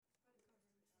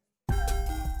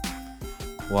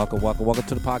Welcome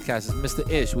to the podcast. It's Mr.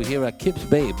 Ish. We're here at Kips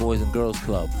Bay Boys and Girls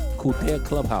Club, Couture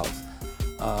Clubhouse.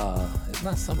 It's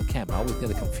not summer camp. I always get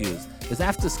it confused. It's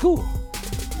after school,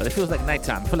 but it feels like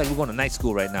nighttime. I feel like we're going to night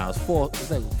school right now.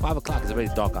 It's like 5 o'clock. It's already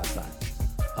dark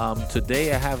outside.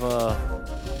 Today I have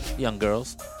young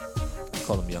girls. I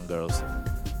call them young girls.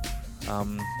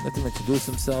 Let them introduce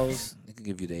themselves. They can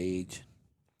give you the age.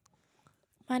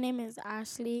 My name is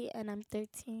Ashley, and I'm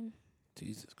 13.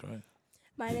 Jesus Christ.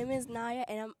 My name is Naya,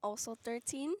 and I'm also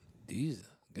 13. Jesus.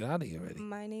 Get out of here already.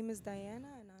 My name is Diana,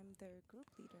 and I'm their group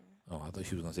leader. Oh, I thought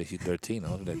she was gonna say she's 13.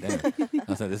 I was like, damn.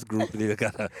 I said this group leader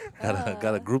got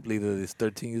a group leader that's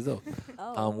 13 years old.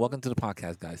 Oh. Welcome to the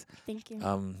podcast, guys. Thank you.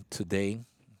 Today,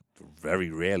 very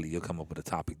rarely you'll come up with a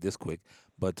topic this quick,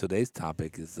 but today's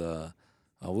topic is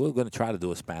we're gonna try to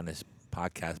do a Spanish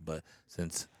podcast, but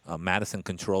since Madison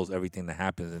controls everything that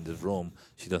happens in this room,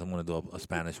 she doesn't want to do a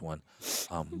Spanish one.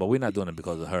 But we're not doing it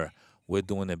because of her. We're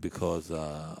doing it because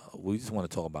we just want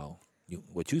to talk about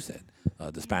what you said,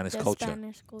 the Spanish culture.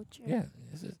 Spanish culture. Yeah,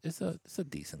 it's a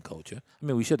decent culture. I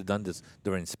mean, we should have done this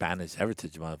during Spanish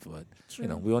Heritage Month, but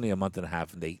True. we're only a month and a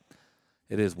half late.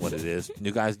 It is what it is.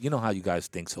 You guys, you know how you guys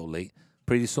think so late.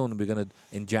 Pretty soon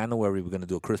in January we're gonna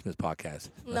do a Christmas podcast.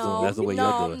 That's the way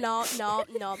you'll do it. No.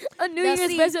 A New Now, Year's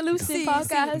see, resolution see,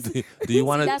 podcast. Do you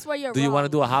want to? That's where you're Do you want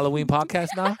to wrong. do a Halloween podcast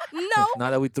now? No,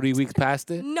 Now that we're 3 weeks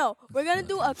past it. no. We're gonna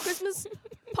do a Christmas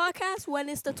podcast when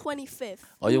it's the 25th.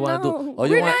 All you want to No, do?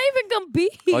 we're not even gonna be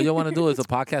here. All you want to do is a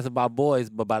podcast about boys,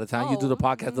 but by the time you do the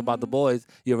podcast about the boys,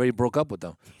 you already broke up with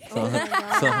them. So,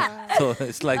 so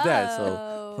it's like that.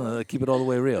 So keep it all the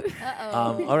way real.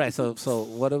 All right. So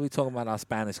what are we talking about? Our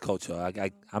Spanish culture.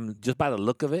 I'm just by the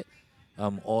look of it.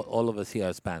 All of us here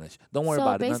are Spanish. Don't worry So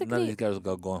about it. None of basically- these girls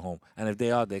are going home, and if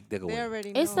they are, they go. They with it.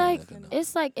 already know. It's like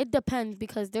I know. it depends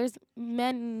because there's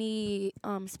many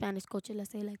Spanish culture.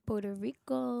 Let's say like Puerto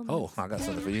Rico. Oh, I got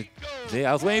something for you. See,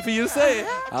 I was waiting for you to say it.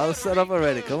 I was set up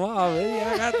already. Come on, baby.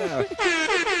 I got that.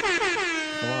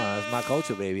 Come on, that's my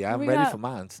culture, baby. I'm We ready got- for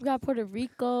mine. We got Puerto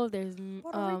Rico. There's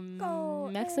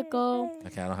Mexico.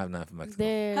 Okay, I don't have nothing for Mexico.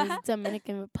 There's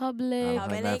Dominican I Republic. don't have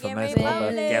nothing for Dominican Mexico.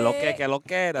 but Republic. Que lo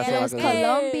que. That's all I There's can say.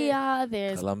 Colombia.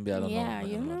 There's Colombia, I don't know. yeah, I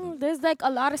you don't know, there's like a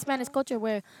lot of Spanish culture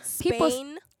where people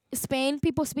Spain.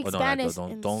 people speak Oh, no, Spanish.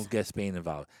 don't get Spain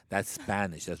involved. That's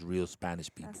Spanish. That's real Spanish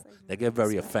people. That's like They get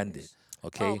very Spanish. offended.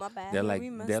 Okay, Oh, my bad. they're Yeah, like we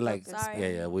messed they're up like in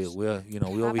Sorry. yeah we're we My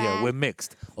over here bad. we're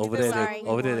mixed over Sorry.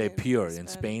 there they're Wine, pure in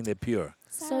Spanish. Spain they're pure.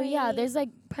 So yeah, there's like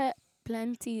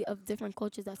plenty of different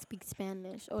cultures that speak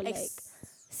Spanish or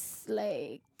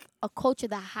like a culture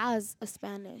that has a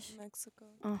Spanish. Mexico.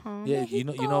 Yeah, you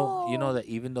know that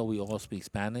even though we all speak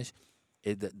Spanish,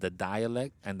 the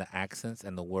dialect and the accents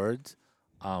and the words,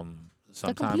 They're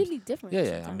sometimes. completely different. Yeah. I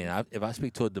sometimes. mean, if I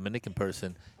speak to a Dominican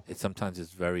person, sometimes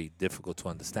it's very difficult to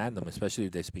understand them, especially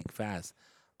if they speak fast.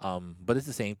 But it's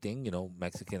the same thing,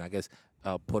 Mexican. I guess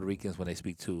Puerto Ricans when they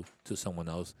speak to someone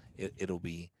else, it'll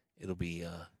be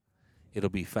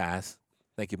fast.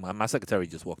 Thank you. My secretary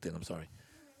just walked in. I'm sorry.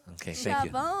 Okay, thank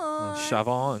you.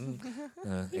 Chavon.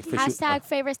 Hashtag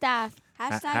favorite staff.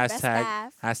 Hashtag best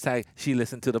staff. Hashtag she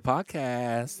listened to the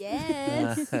podcast.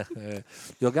 Yes.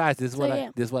 Yo, guys, this is So, what yeah.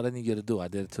 this is what I need you to do. I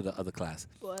did it to the other class.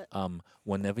 What?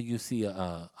 Whenever you see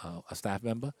a staff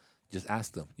member, just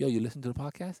ask them, "Yo, you listen to the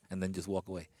podcast?" and then just walk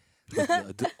away.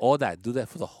 Do all that. Do that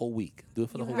for the whole week. Do it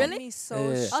for the whole Really? week. Me so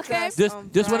Yeah. Okay. stressed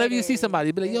on Just whenever you see Friday.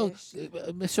 somebody, be like, "Yo,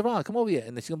 Ish. Miss Sharon, come over here,"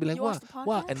 and then she's gonna be like, You "What? watch the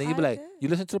What?" And then you be I like, did. "You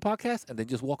listen to the podcast," and then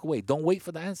just walk away. Don't wait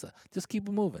for the answer. Just keep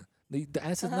it moving. The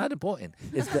answer's not important.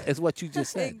 It's what you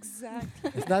just said.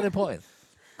 Exactly. It's not important.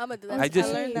 I'm gonna do that. I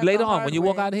just learned that later the on hard when you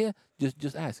walk way. out of here,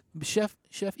 just ask Chef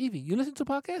Evie, you listen to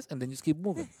the podcast, and then just keep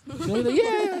moving. She's gonna be like,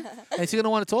 yeah, and she's gonna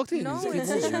want to talk to you. No, just keep it's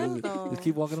moving. true, You though. just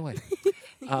keep walking away.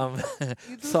 You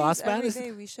do So our these every Spanish,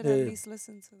 day. We should yeah. at least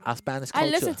listen to them. our Spanish I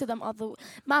culture. listen to them all the.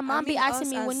 My mom be mean, asking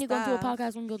us me as when you gonna do a staff.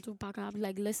 podcast. When you gonna do a podcast? I'll be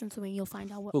like, listen to it, and you'll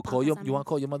find out what. Who call you? podcast I'm You want in. to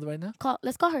call your mother right now?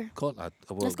 Let's call her. Call.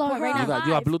 Let's call her right You now. got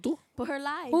Live. Bluetooth? Put her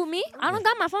live. Who, me? I don't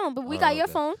got my phone, but we Oh, got your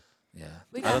okay. phone. Yeah.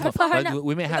 We I got don't her know. phone. But Her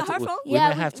we may We have got her to. phone? We may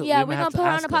have to. yeah, we we're may gonna have to put her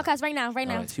on ask the podcast right now, right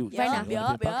All now. right, she Right now. wanna be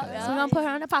on the podcast. So we're gonna put her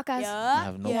on the podcast. I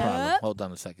have no problem. Hold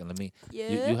on a second. Let me.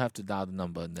 You have to dial the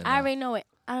number and then. I already know it.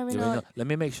 I already you know already it. know. Let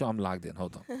me make sure I'm logged in.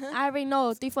 Hold on. I already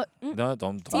know. 3 4. No,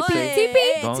 don't TP, say.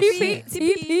 TP, Don't TP, say-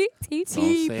 TP, Don't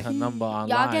TP. say her number online.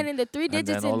 Y'all getting the 3 and then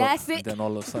digits all and of- that's and it. then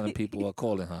all of a sudden people are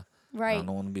calling her. I Right.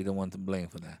 don't want to be the one to blame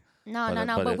for that.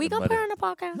 But we gonna put her on the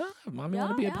podcast. No, mommy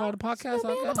want to be a part of the podcast.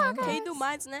 Can you do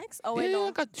mine's next? Oh wait, Yeah, no.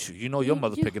 I got you. You know your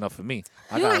mother You- picking up for me.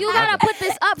 You gotta put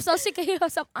this up so she can hear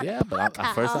herself on Yeah, the but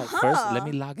podcast. first let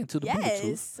me log into the Bluetooth.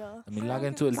 Yes. Let me log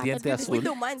into El Diente We Azul.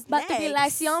 do mine's About to be like,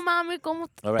 next. "Si, oh, mami, ¿cómo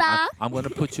All right, está?"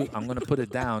 I'm gonna put it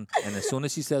down, and as soon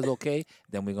as she says okay,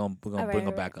 then we're gonna bring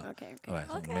her back up. Okay. All right,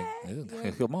 so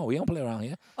Okay. come on, we don't play around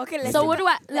here. Okay, let's So do what do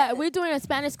I like? We're doing a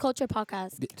Spanish culture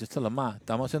podcast. Just tell her, ma,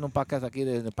 estamos haciendo un podcast aquí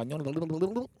de español,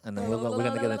 and then we're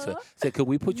gonna get into it. Say, could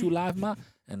we put you live, ma?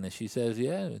 And then she says,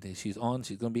 yeah, she's on.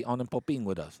 She's gonna be on in Popin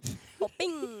with us.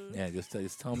 Popping. Yeah,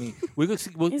 just tell me. We could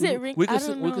Is it ring- we I could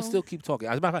don't we could know. still keep talking.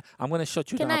 As a matter of fact, I'm gonna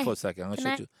shut you Can down I- for a second. I'm can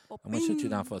gonna I- shut you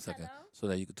down for a second so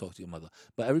that you can talk to your mother.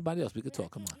 But everybody else, we could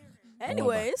talk. Come on.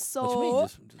 Anyways, What you mean?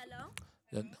 so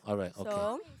Yeah, all right. Okay.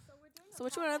 so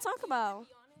what you want to talk about?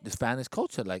 The Spanish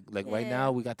culture, like right Yeah.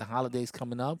 now, we got the holidays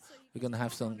coming up. We're gonna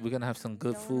have some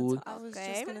good food. I was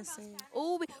Okay. just gonna say.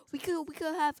 Oh, we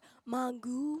could have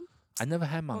mango I never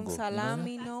had Con mango. You know that?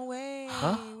 salami, no way.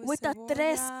 Huh? with the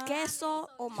tres cebolla. queso.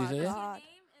 Oh She my said it? god.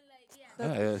 Yeah,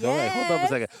 all right. Hold up a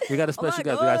second. We got a Oh special my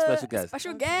guest. We got a God. special guest.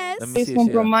 Special guest. Let me Please see if she.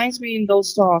 compromise me in those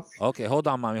stuff. Okay, hold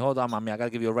on, mommy. I gotta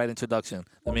give you a right introduction.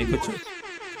 Let me put you.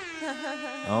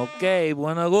 Okay,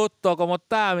 bueno gusto. ¿Cómo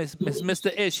está? Miss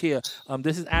Mr. Ish here.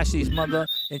 This is Ashley's mother.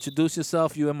 Introduce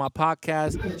yourself. You in my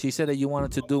podcast. She said that you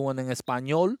wanted to do one in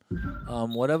español.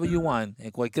 Whatever you want.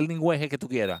 En cualquier lenguaje que tú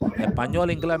quieras.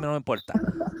 Español, inglés, no me importa.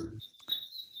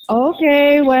 Ok,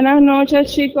 buenas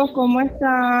noches chicos, ¿cómo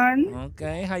están?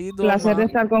 Okay, how you doing, Placer de ma?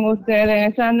 estar con ustedes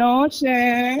esta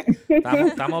noche.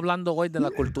 Estamos hablando hoy de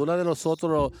la cultura de los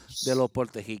otros, de los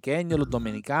puertorriqueños, los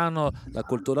dominicanos, la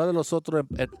cultura de los otros,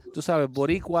 tú sabes,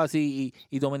 boricuas y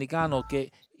dominicanos,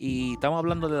 y estamos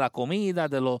hablando de la comida,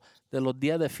 de los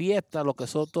días de fiesta, lo que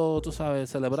nosotros, tú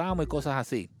sabes, celebramos y cosas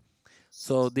así.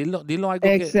 So, dilo algo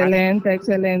Excelente,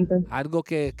 excelente. algo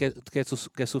que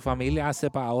su familia hace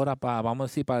para ahora, vamos a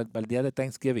decir, para el día de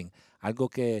Thanksgiving, algo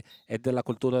que es de la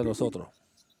cultura de los otros.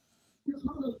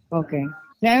 Ok.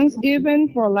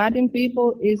 Thanksgiving for Latin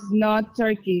people is not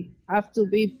turkey. Have to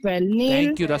be pernil.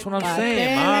 Thank you. That's what I'm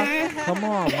saying, ma. Come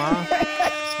on, ma.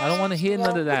 I don't want to hear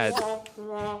none of that.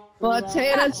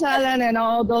 Potato challenge and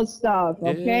all those stuff,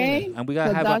 okay? Yeah, and we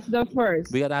gotta so have that's the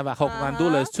first. We gotta have a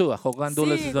hogandules too. A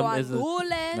hogandules Sí, is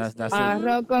guandules. that's it.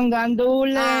 Arroz con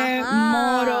gandules, Ajá,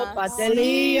 moro,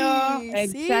 pastelillo. sí,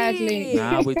 Exactly. sí.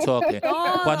 Now we talking.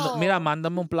 Todo. Mira,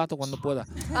 mándame un plato cuando pueda.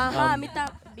 Ajá, me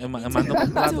Mándame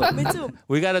un plato. Me too.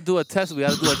 We gotta do a test. We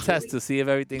gotta do a test to see if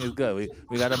everything is good.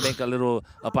 We gotta make a little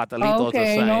patalitos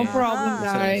Okay, or no something. problem, Se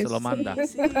guys. lo manda.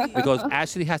 Because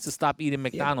Ashley has to stop eating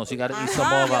McDonald's. She gotta eat some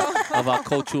more of our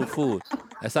cultural food.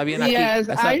 Esa viene aquí. Yes,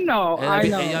 I know, I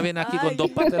know. Ella viene aquí con dos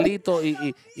patelitos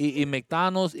y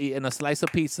McDonald's and a slice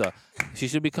of pizza. She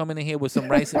should be coming in here with some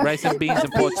rice and beans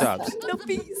and pork chops. No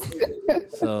peace.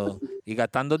 So, y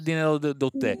gastando el dinero de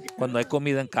usted cuando hay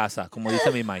comida en casa, como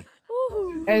dice mi mamá.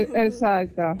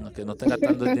 Exacto. Que no esté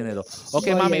gastando el dinero. Ok,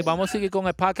 mami, vamos a seguir con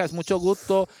el podcast. Mucho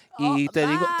gusto. Y te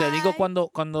digo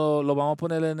cuando lo vamos a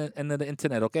poner en el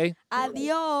internet, ¿ok?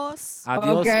 Adiós.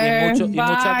 Adiós Okay, y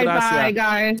muchas bye, gracias. bye,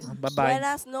 guys. Bye bye.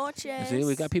 Buenas noches. See,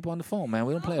 we got people on the phone, man.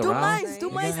 We don't play Do around. mine. Do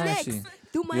We mine got next. Ashley.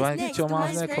 Do You mine want to get next. your Do mom's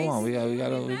mine's next? Come on, we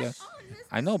got.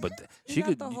 I know, but she You got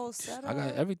could. the whole I got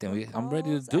setup, everything. I'm ready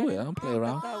to balls. do it. I didn't don't play know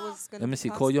around. that was gonna Let me be see.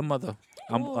 Call your possible. mother.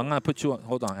 I'm gonna put you on.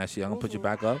 Hold on, Ashley. I'm gonna put you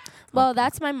back up. Well,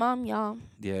 that's my mom, y'all.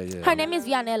 Yeah, yeah. Her name is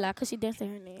Vianela because she didn't say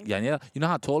her name. Yeah. You know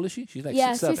how tall is she? She's like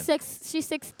Yeah, 6'7". she's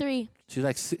 6'3". She's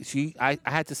like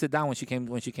I had to sit down when she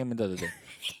came in the other day.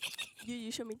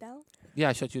 You shut me down? Yeah,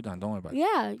 I shut you down. Don't worry about it.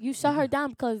 Yeah, you shut her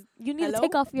down because you need to Hello?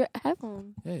 take off your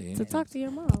headphones Yeah. to talk to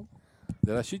your mom.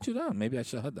 Did I shoot you down? Maybe I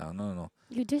shut her down. No.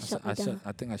 You did shut me down.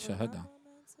 I think I shut her down.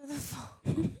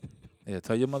 Yeah,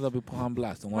 tell your mother we put her on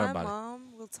blast. Don't worry My about mom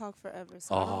will talk forever,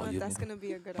 so I Oh, don't know you- if that's gonna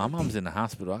be a good it. My idea. mom's in the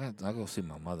hospital. I go see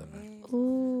my mother, man.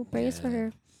 Ooh, praise for Yeah.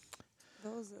 her.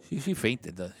 Those are, She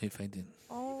fainted. She fainted.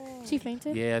 oh, She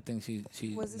fainted? Yeah, I think she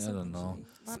was it I don't something know.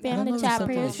 she- Spam I don't the know if chat, it's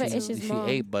something prayers that for she, Ish's she mom.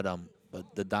 ate,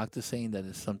 but the doctor's saying that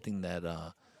it's something that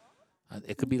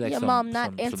it could be like Your some, mom not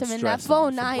some answering stress, that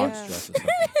phone, some now. heart Yeah. stress or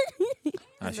something.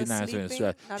 And She's the not answering sleeping,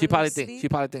 stress. not She probably enough she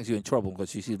probably thinks you're in trouble because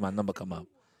she sees my number come up.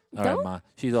 All right, Don't? ma,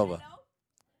 she's over.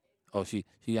 Oh, she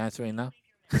answering now.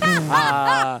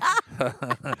 Ah,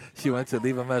 she went to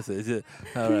leave a message.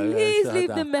 All right, Please shut leave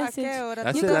down. the message.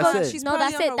 That's You it, could that's go- it. She's No, probably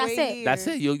that's on it, her that's way it. here. That's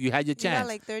it. You had your You got chance.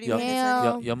 like 30 Your- minutes. Yeah.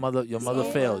 anyway. Your mother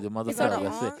Yeah. failed. Your mother You got failed. a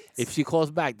That's it. aunt? If she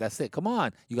calls back, that's it. Come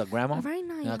on. You got grandma? Very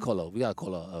nice. We gotta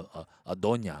call her a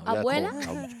doña. We gotta Abuela?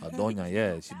 call her a doña.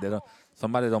 Yeah, she did.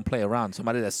 Somebody don't play around.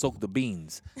 Somebody that soak the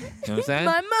beans. You know what I'm saying?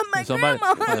 My mom, my Somebody,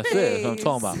 grandma. that's it. That's what I'm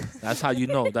talking about. That's how you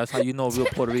know. That's how you know real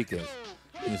Puerto Ricans.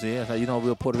 You see? That's how you know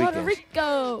real Puerto Puerto Ricans.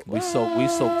 Rico. We soak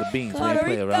the beans. We Puerto ain't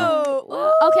play Rico. around.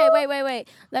 Woo. Okay, wait.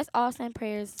 Let's all send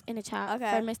prayers in the chat Okay.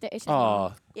 for Mr. Ish's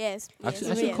mom. Oh, Yes. I should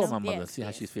yes, call my yes, mother. See how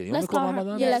yes. she's feeling. You Let's want me to call call my her.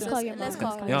 mother? Yeah, let's Yes, call your let's mom.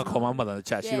 call her. You don't call my mother in the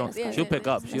chat. Yes, She don't. yes, She'll yes, pick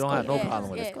up. yes, She don't have no yes,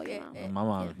 problem with yes, it. Let's call your yes,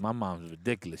 mom. yes. My mom's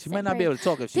ridiculous. She Send might not be able to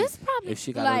talk if she This probably if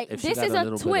she got like if she this got is a a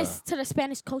little bit twist to the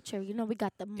Spanish culture. You know, we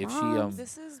got the If she, moms.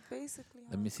 This is basically.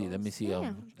 Let how me it see. Let me goes. see. Yeah,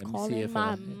 Let me calling see if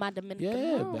my Dominican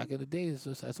yeah, mom. back in the days,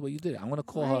 that's what you did. I'm gonna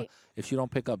call her. Right. If she don't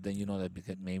pick up, then you know that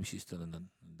because maybe she's still in the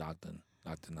doctor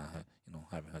not her,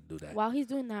 having her do that. While he's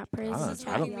doing that, prayers I in don't- the This is I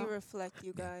chat, don't- making me y'all. reflect,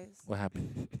 you guys. What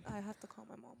happened? I have to call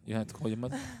my mom. You have to call your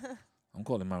mother. I'm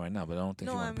calling her right now, but I don't think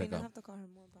No, she I want to mean pick I up. have to call her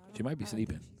more. But I She might be I think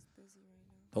sleeping. She's busy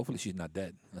right Hopefully, she's not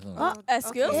dead. That's not now.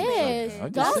 Excuse me? Yes,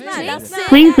 I'm just don't saying. jinx it.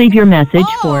 Please leave your message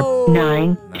Oh. for Nah,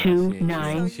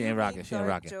 929. She ain't rocking. She ain't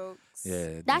rocking. Jokes.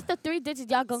 Yeah. That's the 3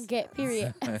 digits y'all gonna get.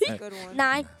 Period. That's a good one.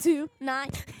 929.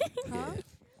 Yeah.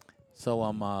 So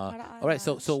all Not a right.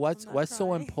 So eyelash. I'm what's not what's so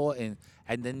crying. important?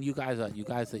 And then you guys are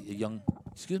young.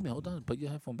 Excuse me. Hold on. Put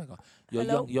your headphone back on.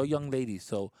 Hello? You're young ladies.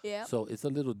 So Yeah. so it's a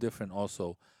little different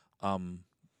also,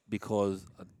 because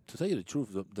to tell you the truth,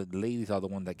 the ladies are the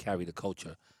one that carry the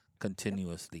culture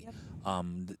continuously.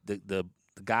 Yep. The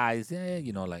guys, yeah,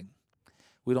 like.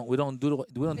 We don't do it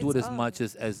It's as us. much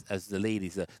as the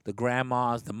ladies, the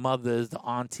grandmas, the mothers, the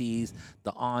aunties,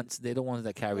 the aunts. They're the ones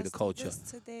that carry the Let's do culture. this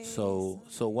today, So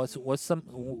Sunday.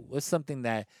 what's something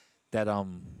that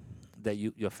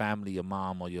your family, your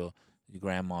mom or your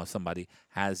grandma or somebody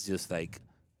has just like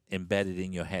embedded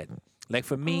in your head? Like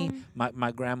for me,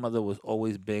 my grandmother was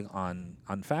always big on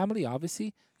family,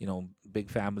 obviously, big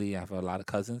family. I have a lot of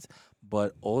cousins,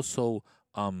 but also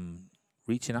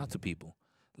reaching out to people.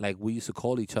 Like we used to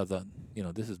call each other,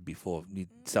 this is before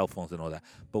cell phones and all that,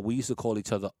 but we used to call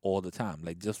each other all the time,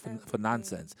 like just for Every day.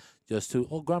 nonsense, just to,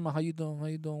 oh, grandma, how you doing? How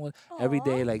you doing? What? Every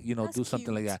day, Aw, like, that's do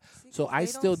something like cute. that. See, So 'cause I they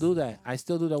still don't do see that. I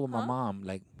still do that with my Huh? mom.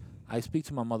 Like I speak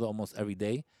to my mother almost every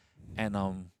day, and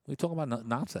we talk about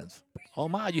nonsense. Oh,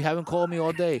 ma, you haven't called me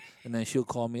all day, and then she'll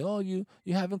call me. Oh, you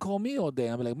haven't called me all day.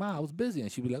 I'll be like, ma, I was busy,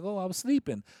 and she'll be like, oh, I was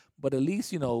sleeping. But at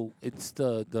least it's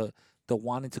the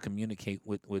wanting to communicate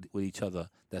with each other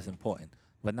that's important.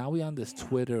 But now we on this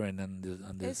Twitter and then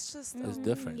on this. It's just It's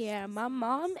different. Yeah, my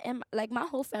mom and like my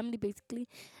whole family basically,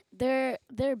 they're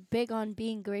big on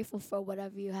being grateful for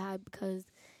whatever you had because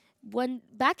when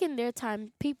back in their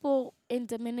time, people in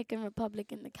Dominican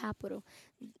Republic in the capital,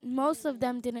 most of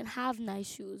them didn't have nice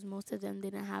shoes. Most of them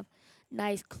didn't have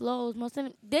nice clothes. Most of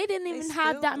them they didn't They even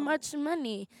have still that don't. much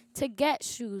money to get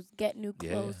shoes, get new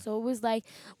Yeah. clothes. So it was like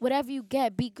whatever you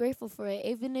get, be grateful for it.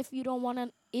 Even if you don't want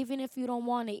it, even if you don't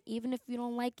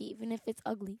like it, even if it's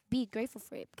ugly, be grateful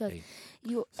for it because Hey,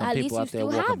 you Some at least people you out there still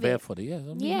walking have it. barefooted. Yeah.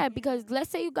 Yeah, because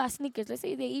let's say you got sneakers. Let's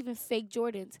say they even fake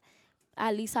Jordans.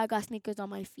 At least I got sneakers on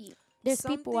my feet. There's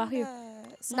people out here.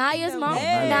 Naya's mom.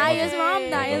 Naya's Naya's mom. Yeah,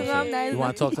 Naya's don't mom. say- Naya's You mom.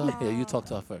 want to talk to her? Yeah, you talk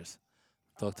to her first.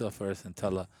 Talk to her first and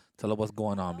tell her what's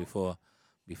going on before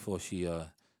she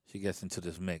gets into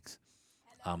this mix.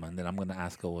 And then I'm gonna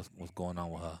ask her what's going on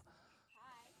with her.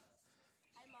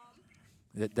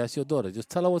 That's your daughter. Just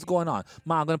tell her what's going on.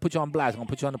 Ma, I'm gonna put you on blast. I'm gonna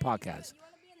put you on the podcast.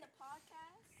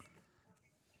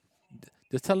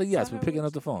 Just tell her yes. Tell We're her picking what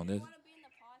up the phone.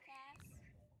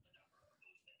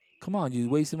 Come on, you're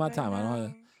wasting my time. I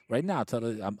don't. Right now, tell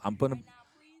her I'm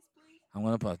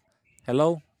gonna put.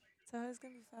 Hello. Tell her it's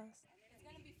gonna be fast.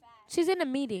 She's in a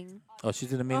meeting. Oh,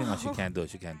 she's in the meeting. Oh, she can't do it.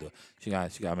 She can't do it. She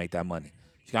gotta make that money.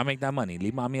 She gotta make that money.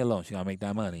 Leave mommy alone. She gotta make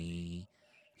that money.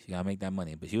 She gotta make that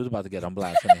money. But she was about to get on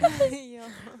blast. Anyhow. Yo.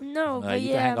 No, Alright, but you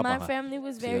can hang yeah, up my on her. family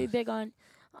was See very ya. big on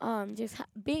just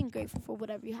being grateful for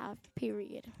whatever you have.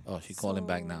 Period. Oh, she calling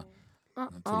back now. Not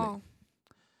too Uh-uh. late.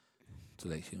 Too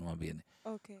late. She don't want to be in it.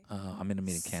 Okay. I'm in the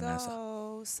meeting. Can't answer.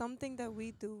 So something that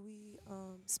we do,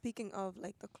 speaking of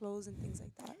like the clothes and things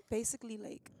like that, basically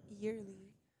like yearly,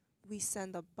 we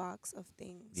send a box of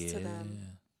things Yeah. to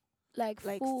them. Like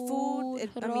Like food.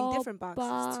 different boxes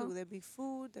ropa. too. There'd be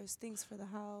food, there's things for the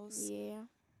house, Yeah.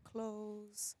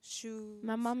 clothes, shoes.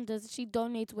 My mom does. She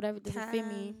donates whatever does it fit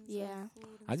me. cans of Yeah.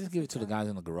 food and I just stuff give like it to the that. guys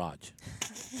in the garage.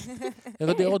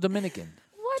 Yeah, they're all Dominican.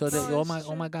 What? So No, all it's my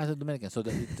true. guys are Dominican. So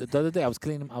the other day I was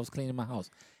cleaning my house,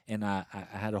 and I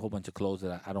had a whole bunch of clothes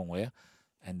that I don't wear,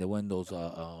 and they were in those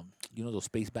those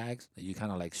space bags that you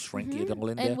kind of like shrink it all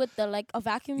in there. And with the like a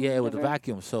vacuum. Yeah, with the whatever.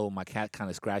 vacuum. So my cat kind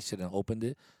of scratched it and opened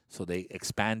it. So they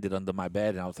expanded under my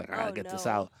bed, and I was like, I gotta Oh, get this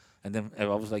no. out. And then I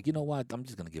was like, you know what? I'm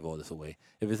just gonna give all this away.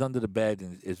 If it's under the bed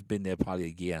and it's been there probably a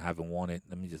year and I haven't worn it,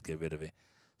 let me just get rid of it.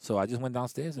 So I just went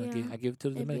downstairs and Yeah. I give it to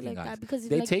the It'd be Dominican like guys. that because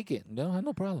They like, take it. They don't have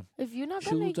no problem. if you're not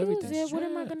gonna shoes, use everything. it, what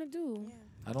am I Sure. gonna do?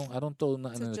 Yeah. I don't throw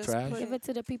nothing To in the just trash. put Give it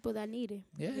to the people that need it.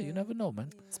 Yeah, you Yeah. never know, man.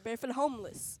 Yeah. Spare for the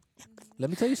homeless. Let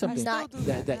me tell you I something. still Not- do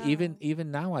That now.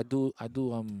 even now I do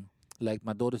like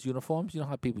my daughter's uniforms. You know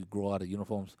how people grow out of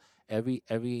uniforms. Every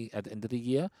at the end of the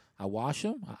year, I wash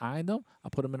them, I iron them, I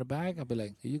put them in a bag. I'll be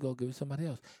like, here you go, give it to somebody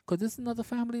else. Cause there's another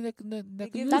family that They can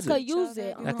give use That it. could each use other,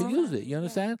 it, That can uh-huh. use it. You Yeah.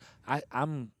 understand?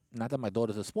 I'm not that my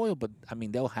daughters are spoiled, but I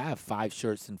mean they'll have 5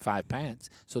 shirts and 5 pants,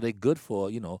 so they're good for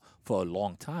for a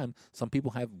long time. Some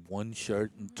people have 1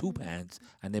 shirt and 2 pants,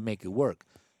 and they make it work.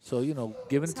 So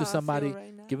giving it to That's how I feel somebody,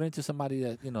 right now. giving it to somebody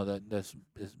that that's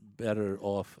is better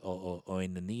off or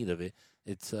in the need of it.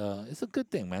 It's a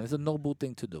good thing, man. It's a noble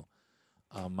thing to do.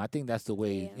 I think that's the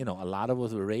way Yeah. a lot of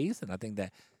us were raised, and I think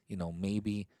that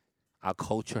maybe our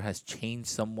culture has changed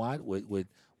somewhat with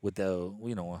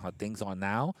the how things are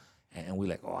now, and we're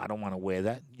like, oh, I don't want to wear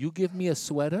that. You give me a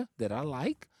sweater that I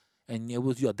like, and it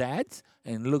was your dad's,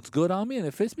 and it looks good on me, and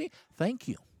it fits me. Thank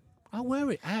you. I'll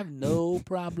wear it. I have no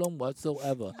problem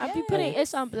whatsoever. I'd be putting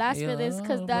Ish on blast for this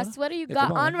because that Yeah, sweater you yeah, got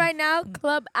come on on. right now,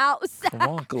 club out. Come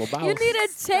on, Clubhouse. You need to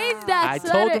change that I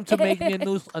sweater. told him to make me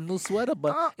a new sweater,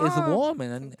 but it's warm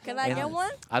and Can I and get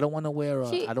one? I don't want to wear. I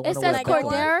don't It want to says wear Can I get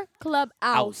one? Cordero Club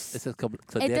House. House. It says It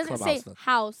Cordero doesn't say Clubhouse.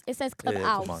 house. It says Club Yeah,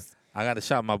 come on. House. I got to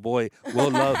shout my boy. Will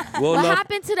Love. Will What Love.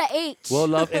 happened to the H? Will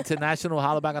Love International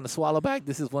Hollaback on the Swallowback.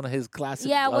 This is one of his classic.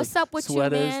 Yeah, what's up with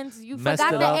sweaters. you, man? You Messed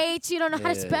forgot it the up. H. You don't know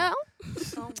how to Yeah. spell?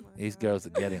 Oh my These God. girls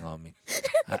are getting on me.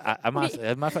 As a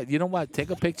matter of fact, you know what? Take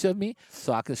a picture of me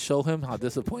so I can show him how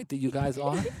disappointed you guys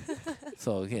are.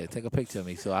 So yeah, take a picture of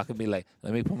me so I can be like,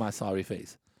 let me put my sorry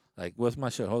face. Like, where's my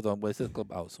shirt? Hold on, where's this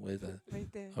Clubhouse? Where's that?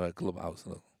 Right there. All right, Clubhouse.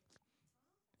 Look.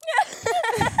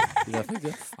 You got a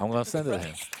picture? I'm gonna send it to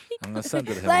him. I'm gonna send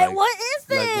it to him. Like, what is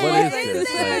this? like, what is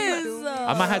this? Like,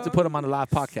 I might have to put him on the live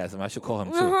podcast. I should call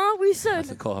him too. Uh-huh, we I should.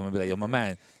 should call him and be like, yo, my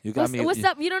man, you got me. What's you-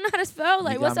 up? You don't know how to spell?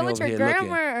 Like, got what's up me with over your here looking.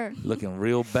 grammar? Looking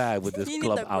real bad with this You need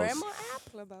the Clubhouse. grandma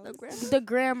app? Clubhouse. The grandma? The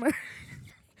grammar.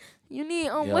 You need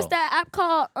what's Yo. that app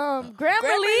called?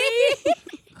 Grammarly.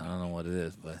 I don't know what it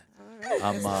is, but All right.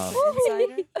 I'm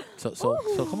Insider.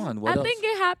 so come on. What I else? think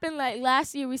it happened like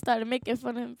last year. We started making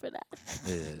fun of him for that.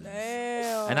 Yeah.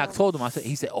 Damn. And I told him,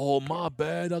 he said, oh, my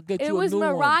bad, I'll get It you a was new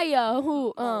one. Mariah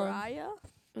who Mariah?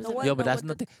 was The it- one- Yo, but No, that's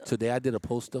with the- nothing. Today I did a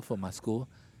poster for my school,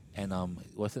 and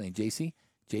what's her name? JC.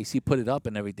 JC put it up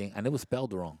and everything, and it was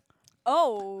spelled wrong.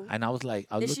 Oh. And I was like,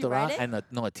 I Did looked she write around, it?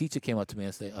 and a teacher came up to me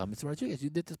and said, Mr. Rodriguez,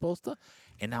 you did this poster?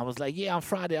 And I was like, yeah, on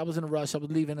Friday. I was in a rush. I was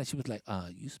leaving, and she was like,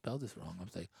 you spelled this wrong. I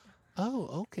was like,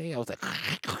 oh, okay. I was like,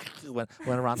 went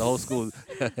around the whole school,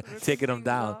 taking them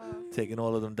down, taking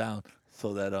all of them down,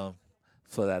 so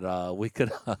that we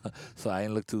could, so I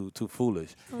didn't look too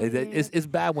foolish. It's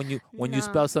bad when you Nah.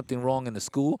 spell something wrong in the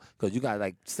school because you got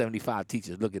like 75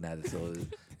 teachers looking at it, so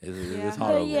it's Yeah. But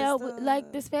horrible. yeah, What's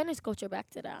like the- the Spanish culture back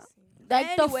to that. Like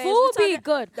Anyways, the we food be talking-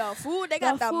 good. The food, they The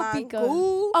got the food be good.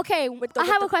 mango. Okay, With the- I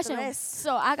with have the a question. tres.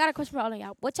 So I got a question for all of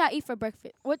y'all. What y'all eat for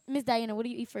breakfast? What, Miss Diana? What do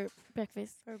you eat for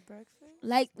breakfast? For breakfast.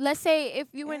 Like, let's say if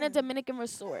you were in a Yeah. Dominican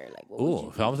resort, like, what would Ooh, you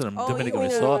if I was in a Oh, Dominican you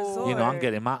resort, resort. you know, I'm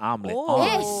getting my omelet Oh.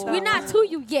 on. Ish, we're not to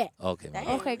you yet. Okay, my Damn.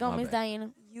 bad, Okay, go, my Miss bad.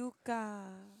 Diana. Yuca.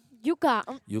 You got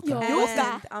Yuca. yo, And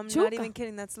yuca. I'm Chuca. not even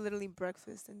kidding. That's literally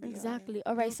breakfast in the Exactly.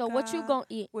 All right. So what you Yuca gonna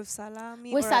eat? with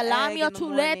salami With or salami or egg in the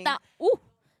morning. chuleta? Ooh.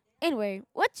 Anyway,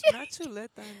 what you? Not chuleta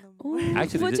in the Ooh. morning.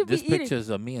 Actually, What you be this eating? picture is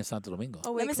of me in Santo Domingo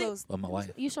Oh Let wait, me see. close. with my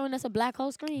wife. You showing us a black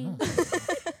hole screen?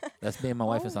 That's me and my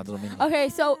wife in Santo Domingo. Okay,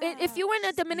 so if you were in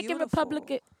the Dominican Beautiful.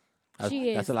 Republic, That's, she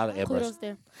is. that's a lot of airbrush. Kudos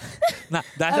there. Nah,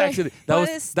 that's Okay. actually But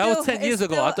it's that was still- 10 years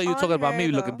it's ago. I still thought you were talking about me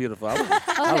unheard looking of. beautiful. I was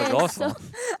Okay, awesome. so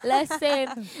let's say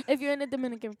if you're in the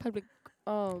Dominican Republic,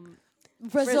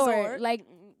 resort, Resort. like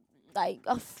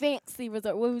a fancy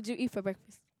resort, what would you eat for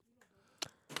breakfast?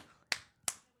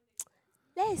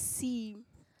 Let's see.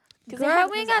 'Cause it Girl,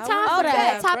 has- we ain't got I time would- for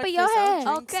that. Okay. Top of your head.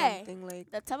 Okay. Something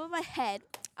like The top of my head,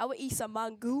 I would eat some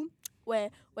mango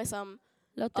with some.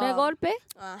 Los tres Um, golpes.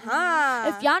 Uh-huh.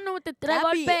 If y'all know what the tres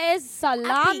that be- golpes is,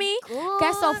 salami,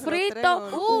 queso Los frito, tres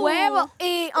golpes. huevo,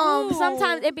 y Ooh.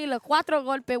 sometimes it be los cuatro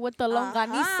golpes with the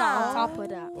longaniza on top of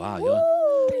that. Wow, Ooh,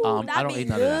 yo. I that'd don't be eat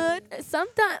none of that. good.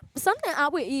 Something I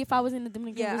would eat if I was in the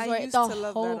Dominican Yeah, I resort. used the to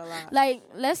love whole, that a lot. like,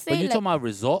 let's But say you like, talking about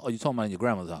resort or you talking about in your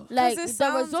grandma's house? like it the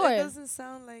sounds, resort. It doesn't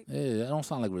sound like. Yeah, it don't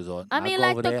sound like resort. I I'll mean, go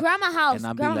like over the there grandma house.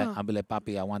 and grandma. I'll be like,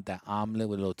 Papi, I want that omelet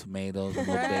with a little tomatoes, a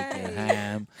little bacon, Right.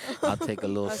 ham. I'll take a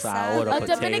little A sour, salad. a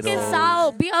potatoes. Dominican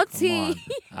sour, Come BLT. on.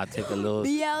 I'll take a little.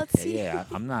 BLT. Yeah,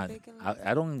 I'm not. Bacon.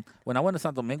 I don't. When I went to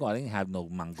Santo Domingo, I didn't have no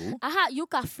mango. I had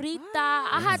yuca frita.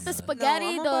 I had the No, spaghetti.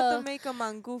 I'm about to The make a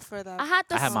mango mango for that. I had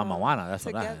the I had s- mama Juana. That's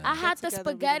what I together. had. I had the Get together,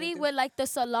 we spaghetti didn't do- with like the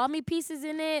salami pieces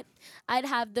in it. I'd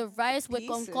have the rice with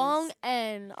Pieces. kong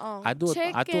and I do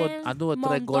chicken. I do a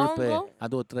tres golpe. mondongo. I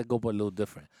do a tres golpe a little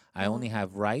different. I Uh-huh. only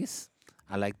have rice.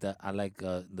 I like the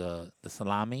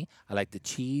salami. I like the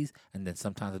cheese, and then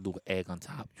sometimes I do egg on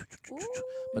top.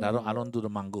 But I don't do the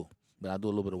mango. But I do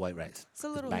a little bit of white rice. It's a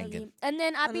little banging. And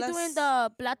then I'd be doing Unless-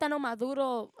 the plátano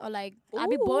maduro, or like I'd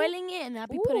be Ooh. boiling it and I'd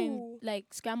be putting Ooh. like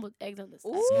scrambled eggs on the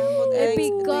side. Scrambled It'd be eggs.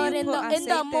 Do good you in put the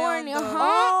aceite on morning, the-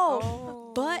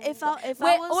 Oh. But if I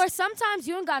Wait, was or sometimes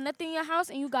you ain't got nothing in your house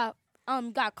and you got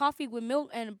coffee with milk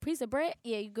and a piece of bread.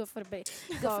 Yeah, you good for the bread.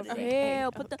 You good for the bread. yeah,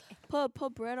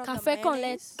 put bread on Café the con leche.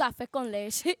 mayonnaise. Café con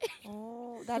leche.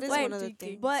 Oh, that is Wait, one of the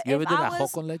things. But You ever if did I that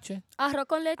was con leche? Arroz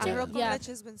con leche. Yeah. Arroz con Yeah. leche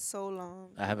has been so long.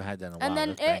 I haven't had that in a while. And then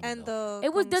That's it- banging, And though. the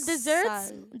It was the con desserts.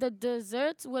 sal The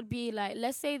desserts would be like,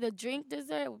 let's say the drink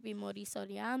dessert would be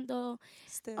morisoriando.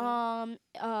 still.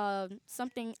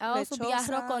 Something else would be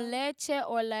arroz con Lechosa. leche,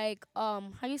 or like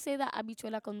how you say that,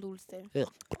 habichuela con dulce. Ew.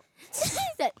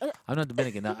 That, I'm not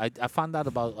Dominican. I found out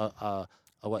about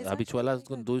what It's actually habichuelas really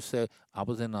con good. dulce. I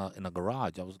was in a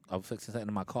garage. I was fixing something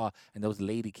in my car, and there was a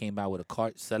lady came by with a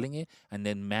cart selling it, and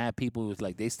then mad people was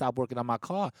like, they stopped working on my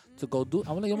car to go do.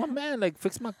 I'm like, yo, my man, like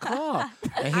fix my car,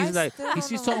 and he's I like, still don't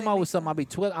she's know how talking they about make with some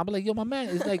habichuela. I'm like, yo, my man,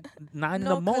 it's like 9 in No,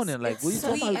 the 'cause morning. Like, it's what are you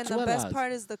talking sweet, about and the best habichuelas?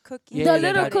 part is the cookie. Yeah, The they,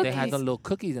 little got, they had cookies. the little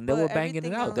cookies, and they But were banging it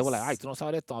everything out. They were like, else- "Ay, tú no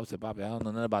sabes esto." I said, "Papi, I don't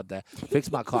know nothing about that.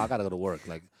 Fix my car. I gotta go to work.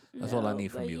 Like, that's all I no,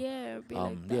 need from but you." Yeah, it'd be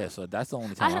like Yeah. that. So that's the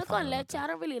only time I Arroz found con out. leche. I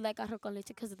don't really like arroz con leche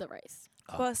because of the rice.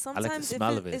 But sometimes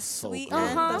smell if of it. it's It's so sweet good.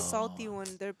 and Uh-huh. the salty one,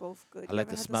 they're both good. I You like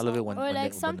ever the had smell of it salt when- one? Or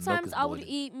like the milk sometimes is I would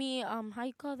boiling. eat me how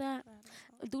you call that,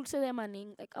 dulce de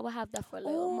maní. Like I would have that for a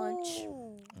little munch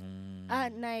Oh.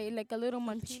 at night, like a little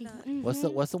munchy. peanut.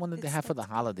 What's the one that they It's have for the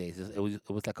stuck holidays? It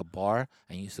was like a bar,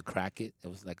 and you used to crack it. It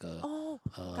was like a Oh,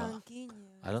 I canquiña.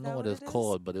 don't Is know that what it's it is?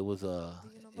 called, but it was a Do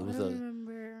you know it I was don't a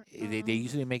remember. they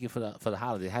usually make it for the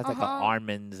holiday. It has like Uh-huh.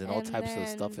 almonds and all And types of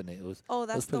stuff then- in it. It was Oh,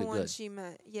 that's the pretty one good. she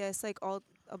meant. Yeah, it's like all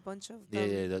a bunch of yeah,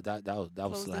 them yeah, that was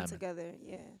closed in slamming. together.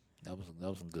 Yeah. That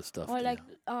was some good stuff. Or there. like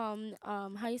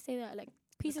how you say that, like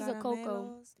pieces of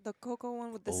cocoa. Caramelos, the cocoa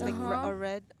one with this Oh. like Uh-huh. a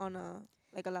red on a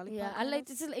like a lollipop. Yeah, I like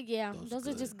this. Is like Those those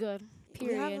are good. just good. We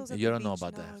have Period. those at You the don't know beach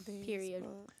about that. nowadays, Period.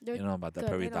 but They're you know about that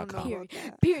good. they don't know Perry.com. about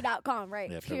that. Period.com,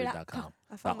 right? Yeah, Period.com. Perry.com.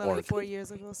 I found that org. like 4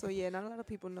 years ago, so yeah, not a lot of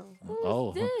people know.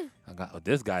 Oh, this? I got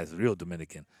this guy's real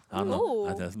Dominican. I don't know.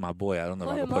 Ooh. That's my boy. I don't know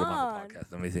if I Put can put him him on on. the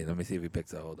podcast. Let me see. Let me see if he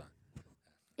picks up. Hold on.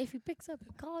 If he picks up,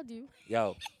 he called you.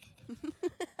 Yo.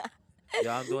 Yo,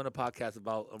 I'm doing a podcast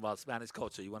about Spanish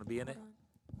culture. You want to be in it?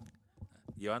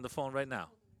 You're on the phone right now.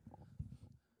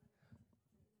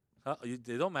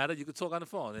 It don't matter. You can talk on the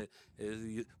phone.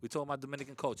 We talking about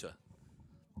Dominican culture.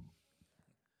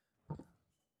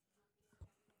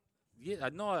 Yeah, I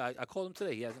know. I called him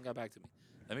today. He hasn't got back to me.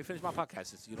 Let me finish my podcast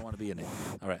since you don't want to be in it.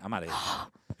 All right, I'm out of here.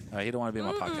 All right, he don't want to be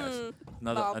in my podcast.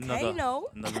 Volcano.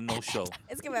 Another no show.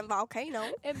 It's giving volcano.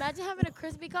 Imagine having a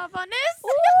crispy cup on this.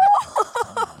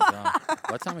 Oh my God.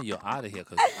 What time are you out of here?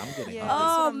 Because I'm getting Yeah, hungry. that's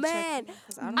what Oh, I'm man. checking,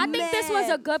 'cause I I don't think this was a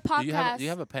Man. good podcast. Do you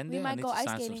have a pen We there? I might need go to ice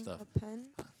sign some skating. stuff. a pen.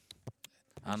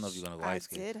 I don't know if you're gonna go I ice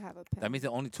skating. did have a pen. That means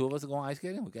that only two of us are going ice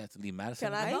skating. We got to leave Madison.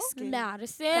 Can I tonight? go? Ice skating.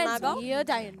 Madison, Can I go? here,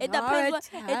 Diane. It depends.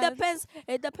 It depends.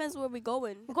 It depends where we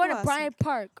going. We're going to Classic. Bryant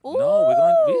Park. No,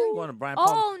 we ain't going to Brian Park.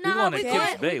 Oh, we're no, going to we're Kips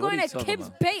going, Bay. we're What are going you to talking Kips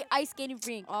about? Bay ice skating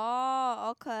rink. Oh,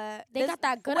 okay. They got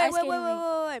that good wait, ice wait, skating wait, rink.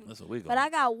 wait, wait, wait. That's what we go. But I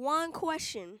got one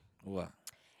question. What?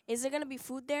 Is there gonna be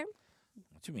food there?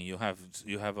 What you mean? You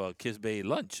have a Kiss Bay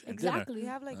lunch and dinner. Exactly. We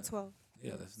have like 12.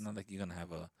 Yeah, that's not like you're gonna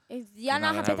have a. Ya not no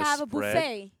gonna have have to a have a spread.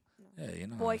 buffet. Yeah, you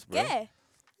know. ¿Por have a spread. qué?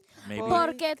 Maybe. Por-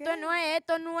 Porque esto no es.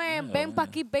 Yeah, Ven pa' yeah.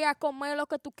 aquí, ve a comer lo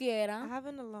que tú I quieras. have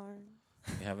an alarm.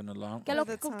 You have an alarm. ¿Qué All lo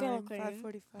the que- qué time, lo que-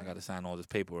 5:45. I gotta sign all this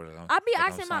paperwork. I be like I'm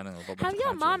asking my, signing a whole bunch have of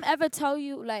your mom contracts. ever tell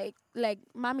you like,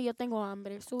 mami, yo tengo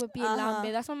hambre, sube pie el Uh-huh.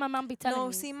 hambre? That's what my mom be telling No,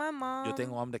 me. see, my mom. Yo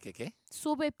tengo hambre que qué?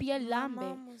 Sube pie el my hambre.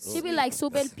 mom was She be Oh, like,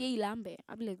 sube el that's- pie el hambre.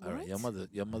 I be like, All what? right,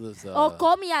 your mother's. Oh,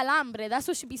 come al hambre. That's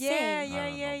what she be Yeah, saying. I yeah,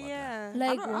 don't know yeah, about yeah. Like,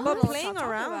 I don't But know what playing y'all talking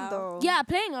around about. though. Yeah,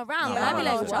 playing around. Yeah, I be I like,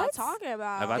 know what that. y'all what? talking If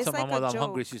about? I It's tell my like a mother I'm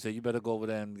hungry, joke. she said, "You better go over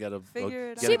there and get a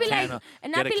Figure it get She a be can like, of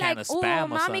and get I a be can like, of oh, Spam or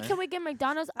mommy, something." can we get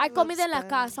McDonald's? I I comida en la love Spam.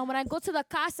 casa. When I go to the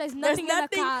casa, there's There's nothing in the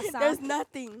nothing. casa. There's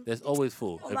nothing. There's always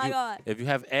food. Oh if my you, God. If you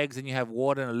have eggs and you have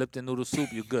water and a Lipton noodle soup,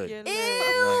 you're good. You're Ew.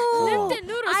 Come on. Lipton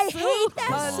noodle I soup. hate that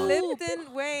Come on. soup.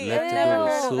 Lipton, wait, Lipton I've never noodle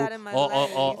heard soup. of that in my or,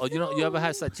 life. or you ever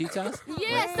had salchichas?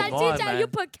 Yeah, Like, come on, salchicha. You man.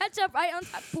 put ketchup right on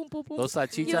top. Boom, boom, boom. Those You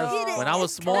salchichas. eat it When I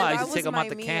was small, I used That to take was them out my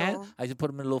the can. meal. I used to put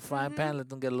them in a little frying pan, let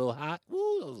them get a little hot.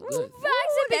 Ooh, those was good.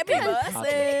 Facts, it be That be good.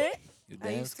 bussin'. You I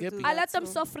damn used to do Skippy. that. I let them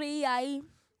too. sofreír ahí.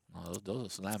 Oh, those are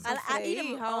slamming. I eat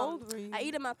Hey, them. how old were you? I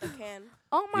eat them out the can.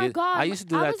 Oh my Yeah, God! I used to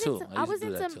do that too. I I was used to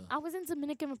do in that too. I was in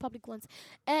Dominican Republic once,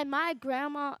 and my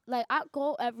grandma, like, I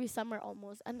go every summer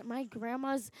almost, and my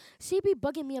grandma's, she be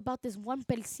bugging me about this one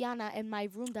persiana in my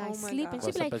room that I Oh my sleep in. God. She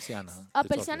What's be a like, persiana? a It's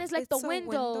persiana okay. is like It's the a window.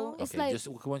 window? It's Okay, like, just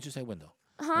why don't you say window?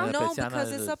 huh? a No, persiana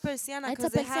because is it's a- a persiana. It's a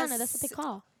Because it persiana. has. That's what they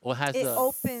call. Or has It the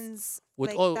opens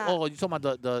with like oh that. oh you talking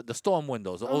about the storm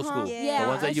windows, the old Uh-huh. school, Yeah. the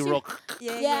ones that and you she- roll.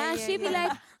 Yeah, and she be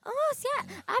like, oh, sí,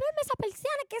 ábreme esa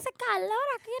persiana que hace calor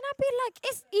aquí. And I be like,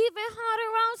 it's even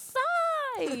hotter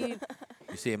outside.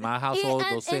 You see, in my household,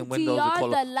 and- those same and windows DR, we call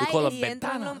the we call them Y entran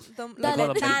ventanas. the We call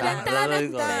them ventana,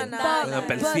 ventanas. but- Una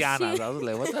but persianas. she- I was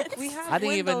like, what the? We have I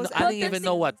didn't even windows I didn't the even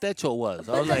know what techo was.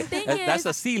 I was the like, thing that's is,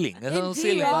 a ceiling. That's in a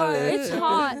ceiling. DR, Oh, it's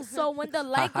hot. So when the How,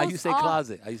 light how goes you say off,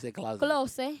 closet? How you say closet?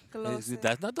 closet. Closet.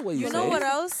 That's not the way you, You say know it. what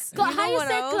else? How you what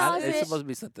say else? closet? It's supposed to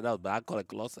be something else, but I call it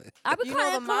closet. I be You know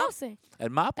calling the it mop? closet. El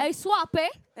map? El swape.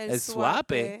 El El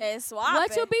suape. Es suave.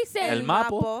 What you be saying? El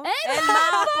mapo. El El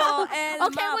mapo. mapo. El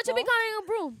Okay, what you be mapo. calling a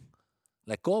broom?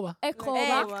 Like coba.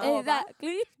 Escoba. escoba.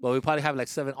 Exactly. But we probably have like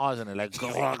 7 R's in it, like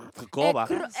coba. or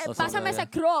something Pásame like esa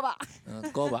that. croba.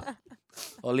 Coba.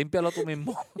 O límpialo tú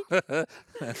mismo.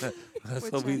 That's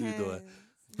With what we your be doing. hands.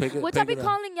 Pick it, What pick I be it up.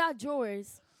 calling y'all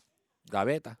drawers?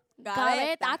 Gaveta.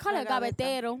 Gaveta. I call it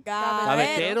gavetero.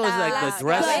 Gavetero is like the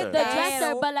dresser. The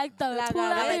dresser, but like the La pull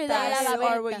up it, gaveta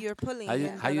la Or what gaveta. you're pulling. How you,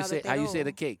 yeah, how you say gavetero.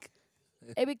 the cake?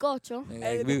 El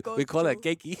bizcocho. We call it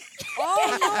cakey.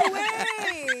 Oh, no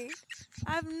way.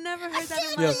 I've never heard that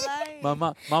in my Yeah.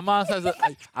 life. My mom says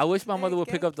I wish my mother would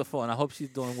pick up the phone. I hope she's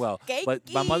doing well.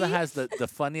 But my mother has the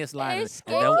funniest line, It's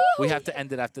and then we have to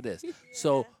end it after this.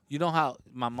 So you know how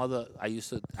my mother, I used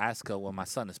to ask her, well, my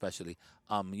son especially,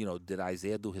 did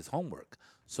Isaiah do his homework?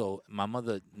 So my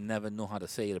mother never knew how to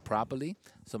say it properly.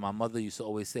 So my mother used to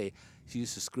always say, she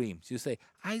used to scream. She would say,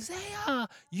 Isaiah,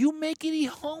 you making the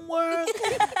homework?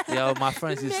 Yo, my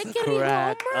friends used to Making the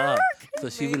crack up. homework? So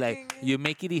she be like, Making it. you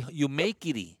make it, you make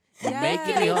it. You Yes.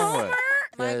 make it the homework.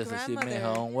 My Yeah, so she made her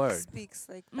grandmother own word. speaks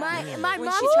like that. My Yeah. my When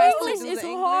mom's she tries to English do is the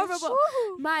English, horrible.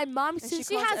 My mom, and she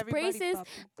calls has everybody braces.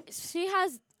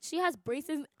 papi. She has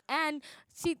braces, and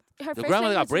her Your first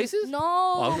grandmother got language is- braces? No,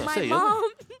 I was gonna my say, yo. mom.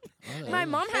 Oh, My yeah.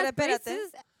 mom has Espérate, espérate.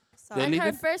 braces, They're and her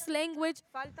leaving? first language.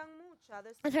 Faltan muchas.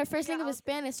 There's And her first yeah, language is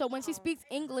Spanish, so when she speaks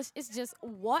English, it's just,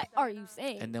 what are you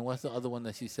saying? And then what's the other one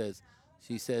that she says?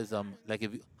 She says, like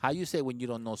if you, how you say when you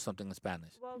don't know something in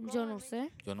Spanish? Yo no sé.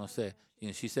 Yo no sé.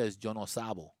 She says, yo no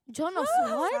sabo. Yo no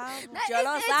sé. What? Yo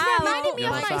no It's sabo. reminding me Yo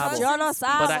of no my sabo. Yo no sister.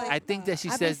 sabo. But I think that she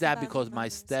I says be that sabendo because my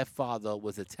también. stepfather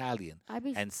was Italian. I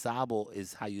be And sabo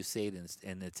is how you say it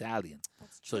in Italian.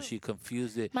 So she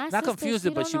confused it. My Not sister, confused she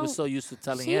it, but don't she was know- so used to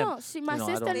telling She him. don't. My I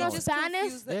sister don't know knows it.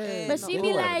 Spanish, Yeah, but no, she no, be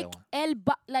no, like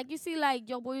no. like you see, like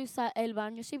yo voy a usar el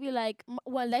baño. She be like,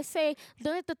 well, let's say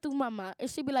 ¿dónde está tu mamá? And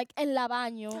she be like en la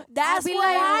baño. That's be what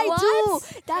like, I what?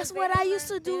 do. That's what I used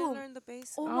to They don't do. learn the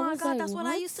basics. Oh I my was God, like, that's what I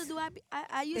what? used to do.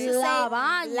 I used to say La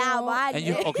baño. la baño. And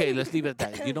you okay? Let's leave it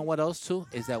at that. You know what else too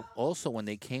is that also when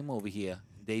they came over here,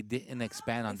 they didn't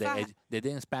expand on they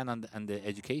didn't expand on their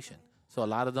education. So a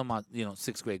lot of them are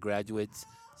 6th grade graduates,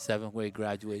 7th grade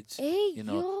graduates. Hey, They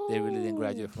really didn't yo.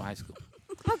 graduate from high school.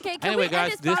 Okay, can Anyway, we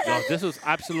guys, end this podcast? this was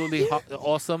absolutely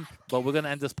awesome. But we're gonna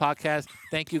end this podcast.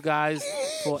 Thank you guys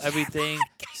for everything.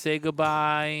 Say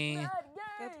goodbye.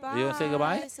 Goodbye. You wanna say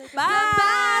goodbye?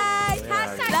 Bye.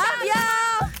 Yeah. Love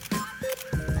y'all.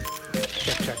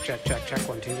 Check, check, check, check, check.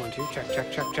 1, 2, 1, 2. Check,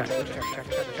 check, check, check. Check, check,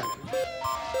 check, check.